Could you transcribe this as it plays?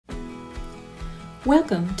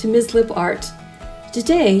Welcome to MzLippArt.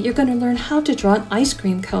 Today you're going to learn how to draw an ice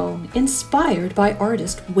cream cone inspired by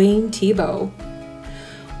artist Wayne Thiebaud.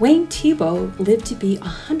 Wayne Thiebaud lived to be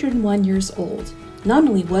 101 years old. Not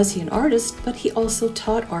only was he an artist, but he also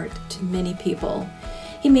taught art to many people.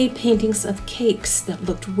 He made paintings of cakes that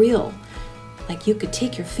looked real, like you could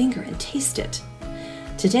take your finger and taste it.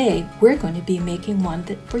 Today we're going to be making one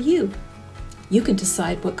for you. You can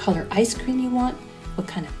decide what color ice cream you want, what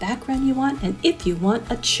kind of background you want, and if you want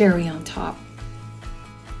a cherry on top.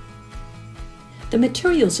 The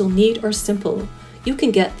materials you'll need are simple. You can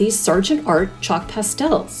get these Sargent Art chalk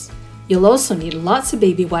pastels. You'll also need lots of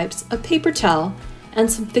baby wipes, a paper towel, and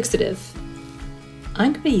some fixative.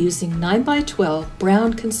 I'm going to be using 9x12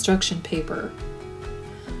 brown construction paper.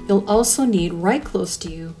 You'll also need, right close to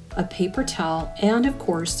you, a paper towel and, of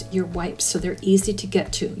course, your wipes so they're easy to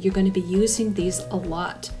get to. You're going to be using these a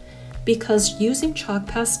lot because using chalk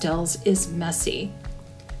pastels is messy.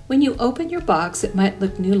 When you open your box, it might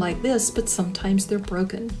look new like this, but sometimes they're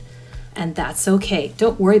broken. And that's okay.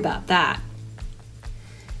 Don't worry about that.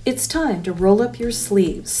 It's time to roll up your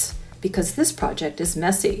sleeves because this project is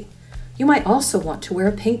messy. You might also want to wear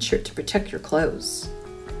a paint shirt to protect your clothes.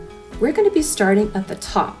 We're going to be starting at the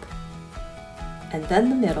top, and then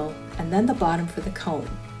the middle, and then the bottom for the cone.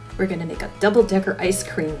 We're going to make a double-decker ice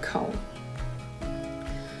cream cone.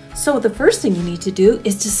 So the first thing you need to do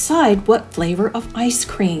is decide what flavor of ice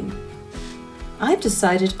cream. I've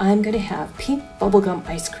decided I'm going to have pink bubblegum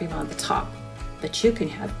ice cream on the top, but you can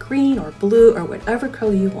have green or blue or whatever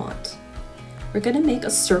color you want. We're going to make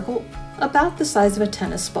a circle about the size of a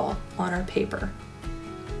tennis ball on our paper.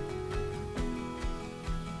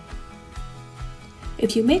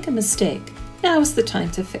 If you make a mistake, now is the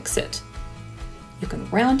time to fix it. You can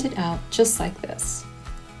round it out just like this.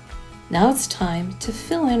 Now it's time to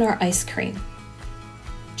fill in our ice cream.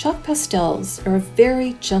 Chalk pastels are a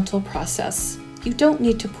very gentle process. You don't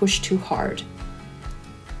need to push too hard.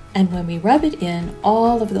 And when we rub it in,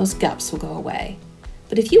 all of those gaps will go away.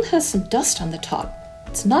 But if you have some dust on the top,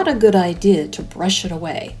 it's not a good idea to brush it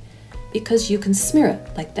away because you can smear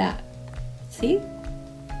it like that. See?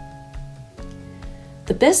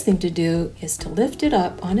 The best thing to do is to lift it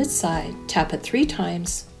up on its side, tap it 3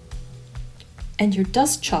 times, and your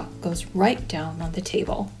dust chalk goes right down on the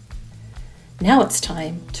table. Now it's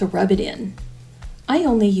time to rub it in. I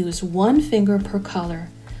only use 1 finger per color.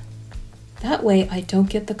 That way I don't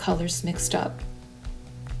get the colors mixed up.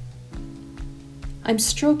 I'm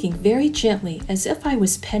stroking very gently as if I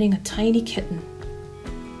was petting a tiny kitten.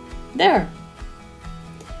 There!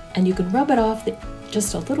 And you can rub it off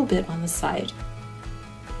just a little bit on the side.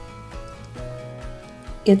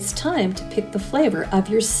 It's time to pick the flavor of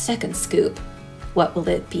your second scoop. What will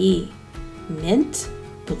it be? Mint?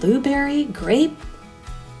 Blueberry? Grape?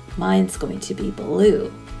 Mine's going to be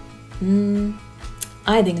blue.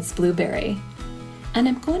 I think it's blueberry. And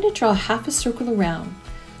I'm going to draw half a circle around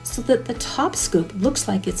so that the top scoop looks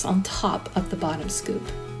like it's on top of the bottom scoop.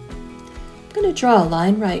 I'm going to draw a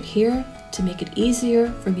line right here to make it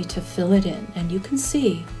easier for me to fill it in. And you can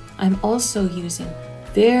see I'm also using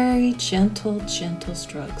very gentle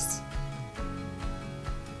strokes.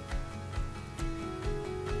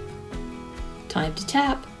 Time to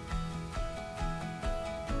tap.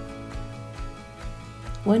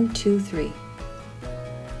 1, 2, 3.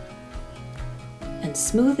 And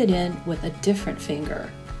smooth it in with a different finger.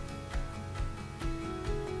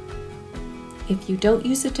 If you don't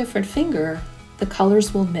use a different finger, the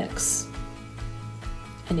colors will mix.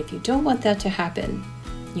 And if you don't want that to happen,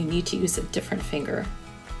 you need to use a different finger.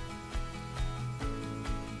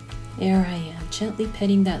 There I am, gently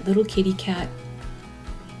petting that little kitty cat.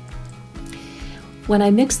 When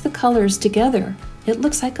I mix the colors together, it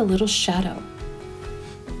looks like a little shadow.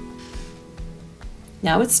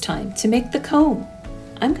 Now it's time to make the cone.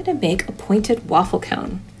 I'm going to make a pointed waffle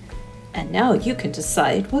cone. And now you can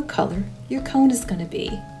decide what color your cone is going to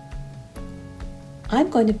be. I'm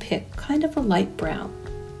going to pick kind of a light brown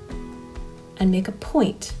and make a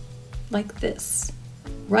point like this,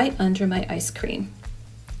 right under my ice cream.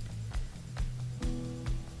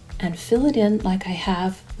 And fill it in like I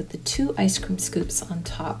have with the 2 ice cream scoops on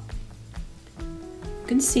top. You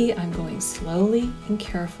can see I'm going slowly and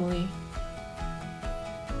carefully.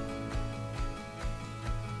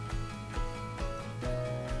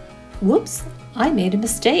 Whoops, I made a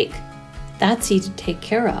mistake. That's easy to take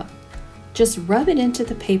care of. Just rub it into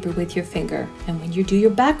the paper with your finger, and when you do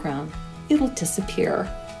your background, it'll disappear.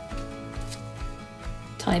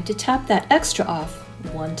 Time to tap that extra off.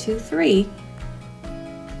 1, 2, 3.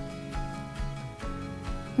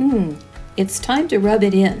 It's time to rub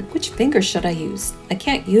it in. Which finger should I use? I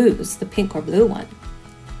can't use the pink or blue one.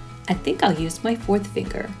 I think I'll use my fourth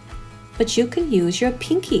finger, but you can use your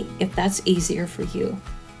pinky if that's easier for you.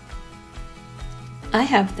 I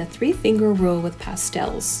have the 3-finger rule with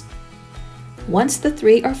pastels. Once the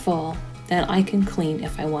 3 are full, then I can clean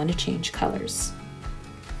if I want to change colors.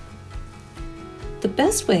 The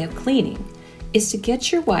best way of cleaning is to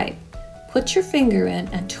get your wipe, put your finger in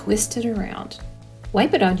and twist it around.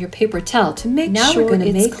 Wipe it on your paper towel to make sure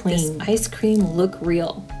it's clean. This ice cream look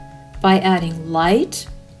real by adding light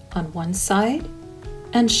on one side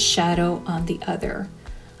and shadow on the other.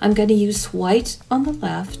 I'm going to use white on the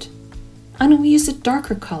left. I'm going to use a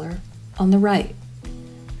darker color on the right.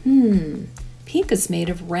 Pink is made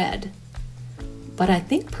of red, but I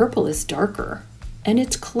think purple is darker and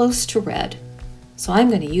it's close to red. So I'm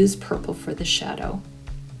going to use purple for the shadow.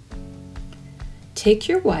 Take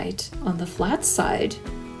your white on the flat side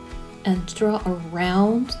and draw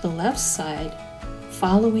around the left side,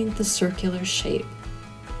 following the circular shape.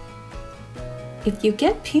 If you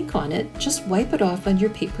get pink on it, just wipe it off on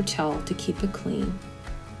your paper towel to keep it clean.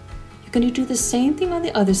 You're going to do the same thing on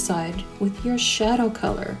the other side with your shadow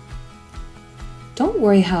color. Don't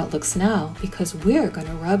worry how it looks now, because we're going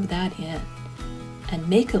to rub that in and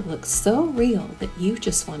make it look so real that you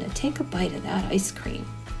just want to take a bite of that ice cream.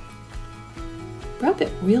 Rub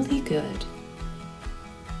it really good.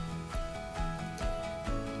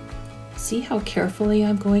 See how carefully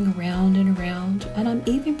I'm going around and around, and I'm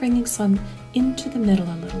even bringing some into the middle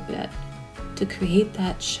a little bit to create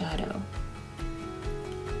that shadow.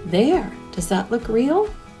 There, does that look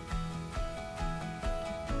real?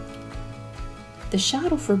 The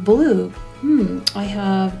shadow for blue, I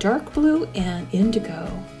have dark blue and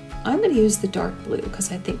indigo. I'm going to use the dark blue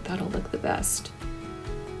because I think that'll look the best.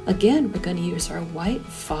 Again, we're going to use our white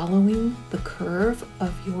following the curve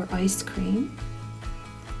of your ice cream.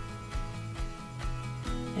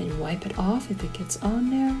 And wipe it off if it gets on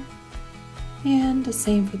there. And the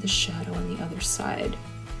same for the shadow on the other side.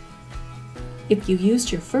 If you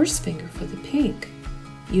used your first finger for the pink,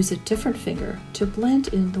 use a different finger to blend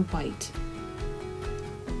in the white.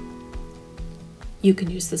 You can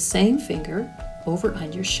use the same finger over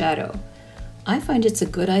on your shadow. I find it's a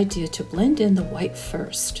good idea to blend in the white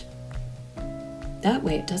first. That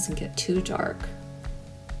way it doesn't get too dark.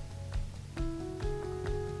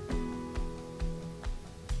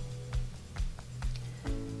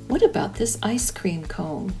 What about this ice cream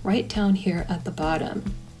cone right down here at the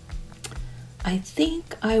bottom? I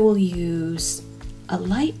think I will use a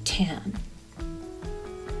light tan.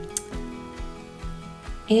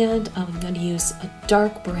 And I'm going to use a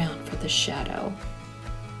dark brown for the shadow.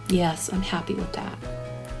 Yes, I'm happy with that.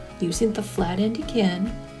 Using the flat end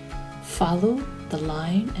again, follow the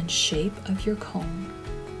line and shape of your cone.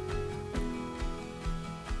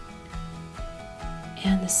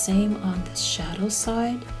 And the same on the shadow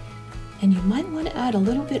side. And you might want to add a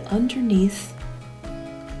little bit underneath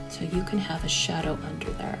so you can have a shadow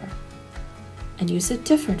under there. And use a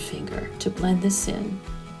different finger to blend this in.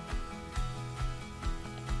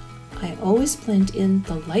 I always blend in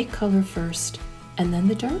the light color first and then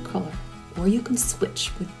the dark color, or you can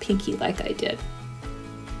switch with pinky like I did.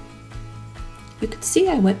 You can see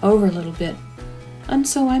I went over a little bit, and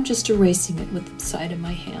so I'm just erasing it with the side of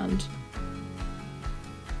my hand.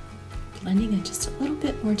 Blending in just a little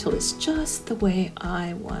bit more until it's just the way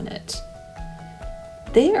I want it.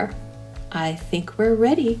 There, I think we're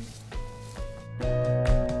ready.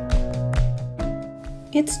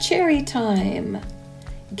 It's cherry time.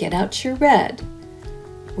 Get out your red.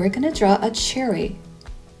 We're going to draw a cherry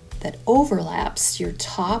that overlaps your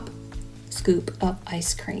top scoop of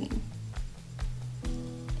ice cream.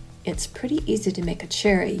 It's pretty easy to make a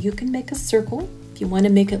cherry. You can make a circle. If you want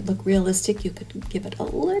to make it look realistic, you could give it a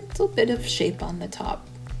little bit of shape on the top.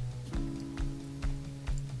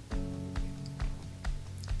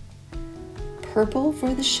 Purple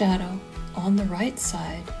for the shadow on the right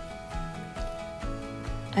side.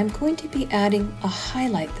 I'm going to be adding a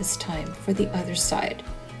highlight this time for the other side.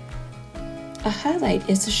 A highlight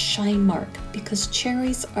is a shine mark because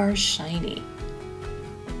cherries are shiny.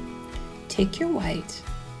 Take your white.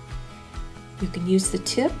 You can use the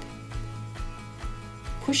tip,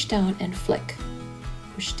 push down and flick.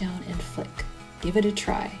 Push down and flick. Give it a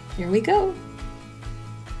try. Here we go.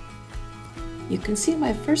 You can see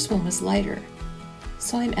my first one was lighter,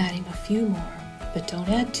 so I'm adding a few more, but don't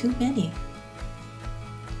add too many.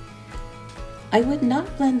 I would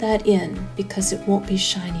not blend that in because it won't be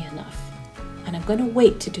shiny enough. And I'm going to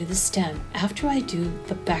wait to do the stem after I do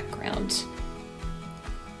the background.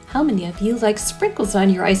 How many of you like sprinkles on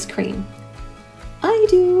your ice cream? I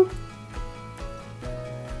do.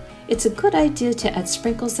 it's a good idea to add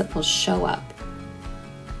sprinkles that will show up.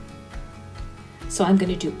 So I'm going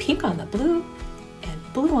to do pink on the blue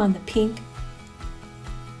and blue on the pink.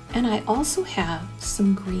 And I also have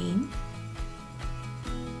some green.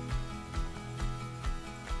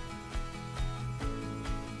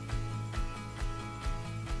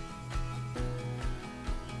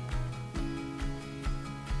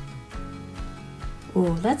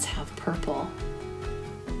 Ooh, let's have purple.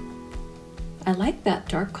 I like that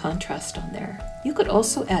dark contrast on there. You could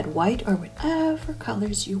also add white or whatever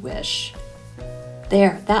colors you wish.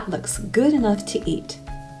 There, that looks good enough to eat,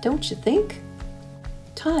 don't you think?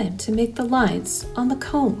 Time to make the lines on the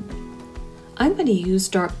cone. I'm going to use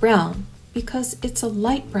dark brown because it's a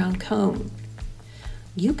light brown cone.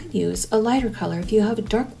 You can use a lighter color if you have a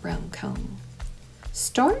dark brown cone.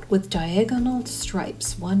 Start with diagonal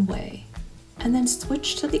stripes one way, and then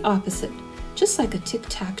switch to the opposite, just like a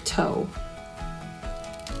tic-tac-toe.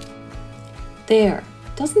 There,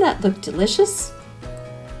 doesn't that look delicious?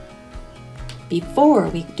 Before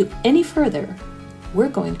we do any further, we're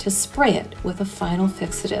going to spray it with a final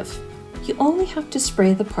fixative. You only have to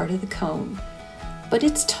spray the part of the cone, but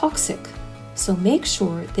it's toxic, so make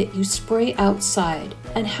sure that you spray outside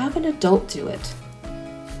and have an adult do it.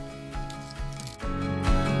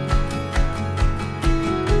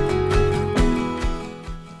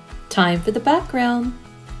 Time for the background.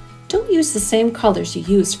 Don't use the same colors you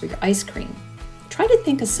used for your ice cream. Try to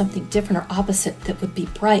think of something different or opposite that would be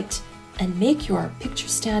bright and make your picture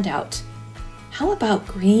stand out. How about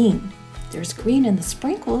green? There's green in the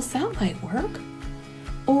sprinkles, that might work.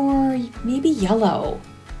 Or maybe yellow.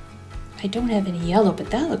 I don't have any yellow,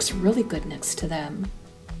 but that looks really good next to them.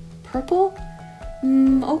 Purple?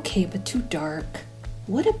 Okay, but too dark.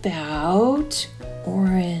 What about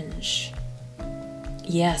orange?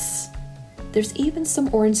 Yes, there's even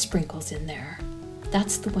some orange sprinkles in there.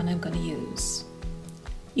 That's the one I'm going to use.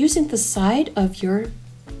 Using the side of your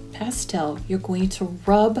pastel, you're going to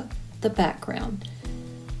rub the background.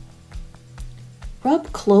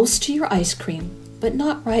 Rub close to your ice cream, but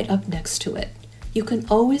not right up next to it. You can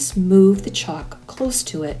always move the chalk close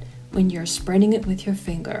to it when you're spreading it with your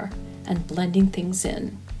finger and blending things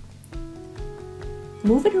in.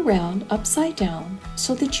 Move it around upside down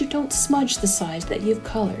so that you don't smudge the side that you've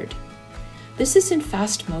colored. This is in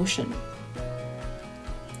fast motion.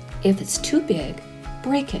 If it's too big,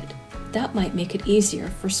 break it. That might make it easier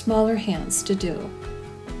for smaller hands to do.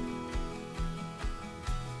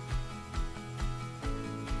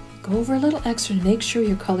 Go over a little extra to make sure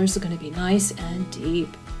your colors are going to be nice and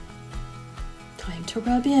deep. Time to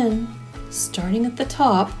rub in, starting at the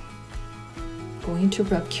top. Going to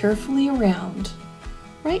rub carefully around,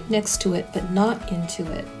 right next to it but not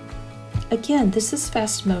into it. Again, this is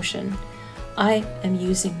fast motion. I am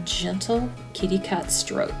using gentle kitty cat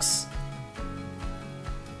strokes.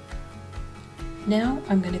 Now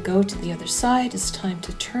I'm going to go to the other side. It's time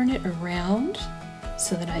to turn it around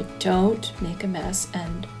so that I don't make a mess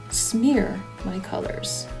and smear my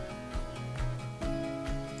colors.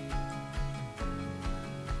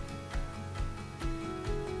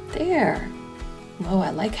 There. Oh, I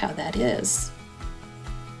like how that is.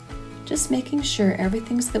 Just making sure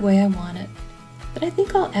everything's the way I want it. But I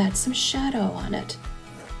think I'll add some shadow on it.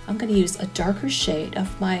 I'm going to use a darker shade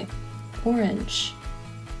of my orange.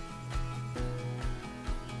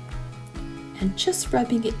 And just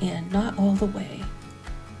rubbing it in, not all the way.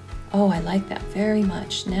 Oh, I like that very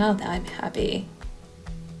much. Now that I'm happy.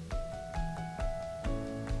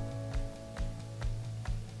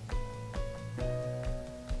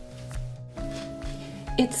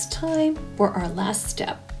 It's time for our last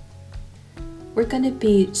step. We're going to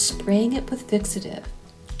be spraying it with fixative.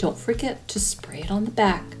 Don't forget to spray it on the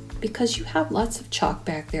back because you have lots of chalk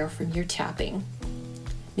back there from your tapping.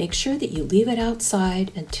 Make sure that you leave it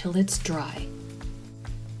outside until it's dry.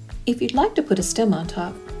 If you'd like to put a stem on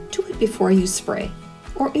top, do it before you spray.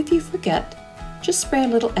 Or if you forget, just spray a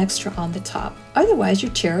little extra on the top. Otherwise,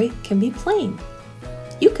 your cherry can be plain.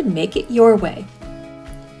 You can make it your way.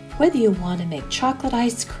 Whether you want to make chocolate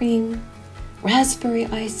ice cream, raspberry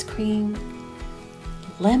ice cream,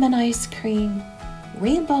 lemon ice cream,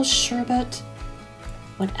 rainbow sherbet,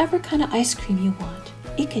 whatever kind of ice cream you want.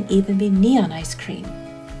 It can even be neon ice cream.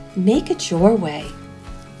 Make it your way.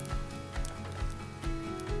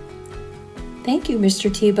 Thank you,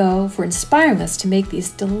 Mr. Thiebaud, for inspiring us to make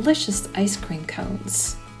these delicious ice cream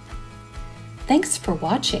cones. Thanks for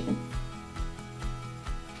watching.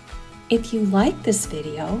 If you like this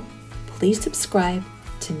video, please subscribe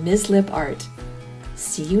to MzLippArt.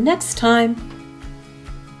 See you next time.